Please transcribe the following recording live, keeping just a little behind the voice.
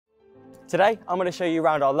Today, I'm going to show you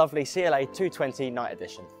around our lovely CLA 220 Night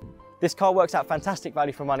Edition. This car works out fantastic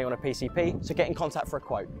value for money on a PCP, so get in contact for a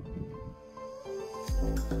quote.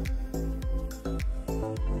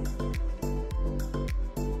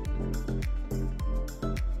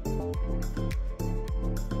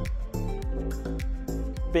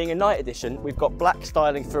 Being a Night Edition, we've got black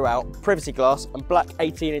styling throughout, privacy glass and black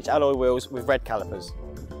 18-inch alloy wheels with red calipers.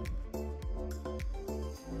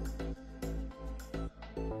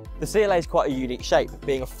 The CLA is quite a unique shape,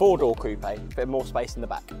 being a 4-door coupe, a bit more space in the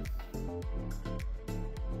back.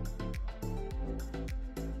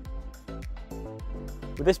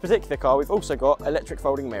 With this particular car, we've also got electric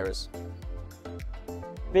folding mirrors.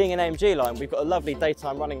 Being an AMG line, we've got a lovely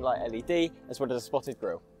daytime running light LED, as well as a spotted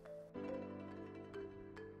grille.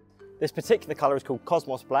 This particular colour is called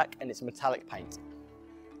Cosmos Black and it's a metallic paint.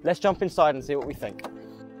 Let's jump inside and see what we think.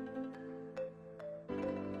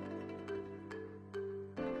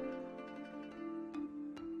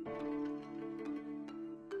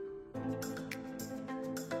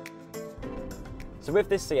 So with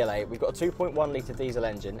this CLA, we've got a 2.1 litre diesel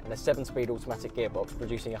engine and a 7-speed automatic gearbox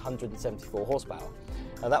producing 174 horsepower.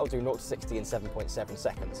 Now that will do 0 to 60 in 7.7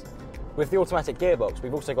 seconds. With the automatic gearbox,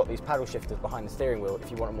 we've also got these paddle shifters behind the steering wheel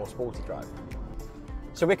if you want a more sporty drive.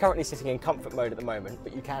 So we're currently sitting in comfort mode at the moment,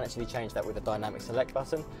 but you can actually change that with a dynamic select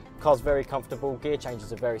button. The car's very comfortable, gear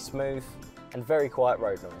changes are very smooth, and very quiet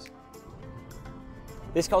road noise.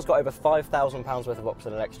 This car's got over £5,000 worth of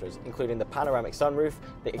optional extras, including the panoramic sunroof,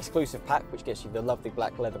 the exclusive pack which gets you the lovely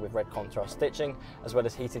black leather with red contrast stitching, as well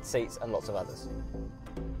as heated seats and lots of others.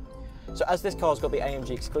 So as this car's got the AMG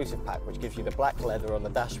exclusive pack which gives you the black leather on the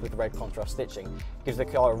dash with the red contrast stitching, it gives the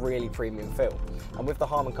car a really premium feel. And with the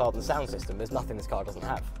Harman Kardon sound system, there's nothing this car doesn't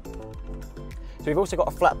have. So we've also got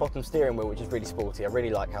a flat bottom steering wheel which is really sporty. I really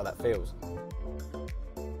like how that feels.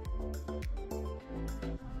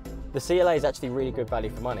 The CLA is actually really good value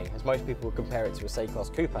for money, as most people would compare it to a C-Class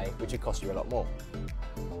Coupe, which would cost you a lot more.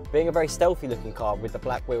 Being a very stealthy looking car with the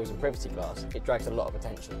black wheels and privacy glass, it drags a lot of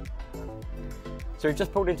attention. So we've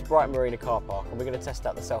just pulled into Brighton Marina car park and we're going to test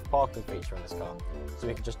out the self-parking feature on this car. So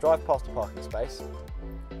we can just drive past the parking space,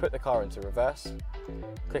 put the car into reverse,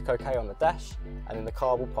 click OK on the dash, and then the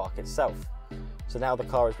car will park itself. So now the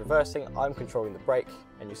car is reversing, I'm controlling the brake,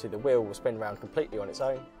 and you see the wheel will spin around completely on its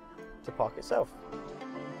own to park itself.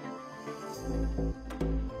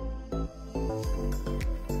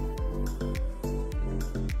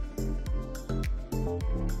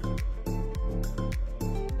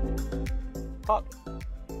 Park.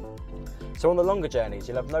 So on the longer journeys,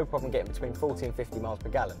 you'll have no problem getting between 40 and 50 miles per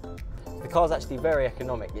gallon. The car's actually very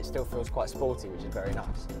economic, yet still feels quite sporty, which is very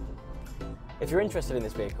nice. If you're interested in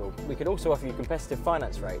this vehicle, we can also offer you competitive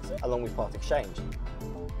finance rates along with part exchange.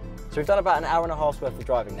 So we've done about an hour and a half's worth of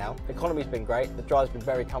driving now. The economy's been great, the drive's been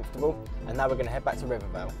very comfortable, and now we're going to head back to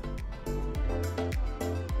Rivervale.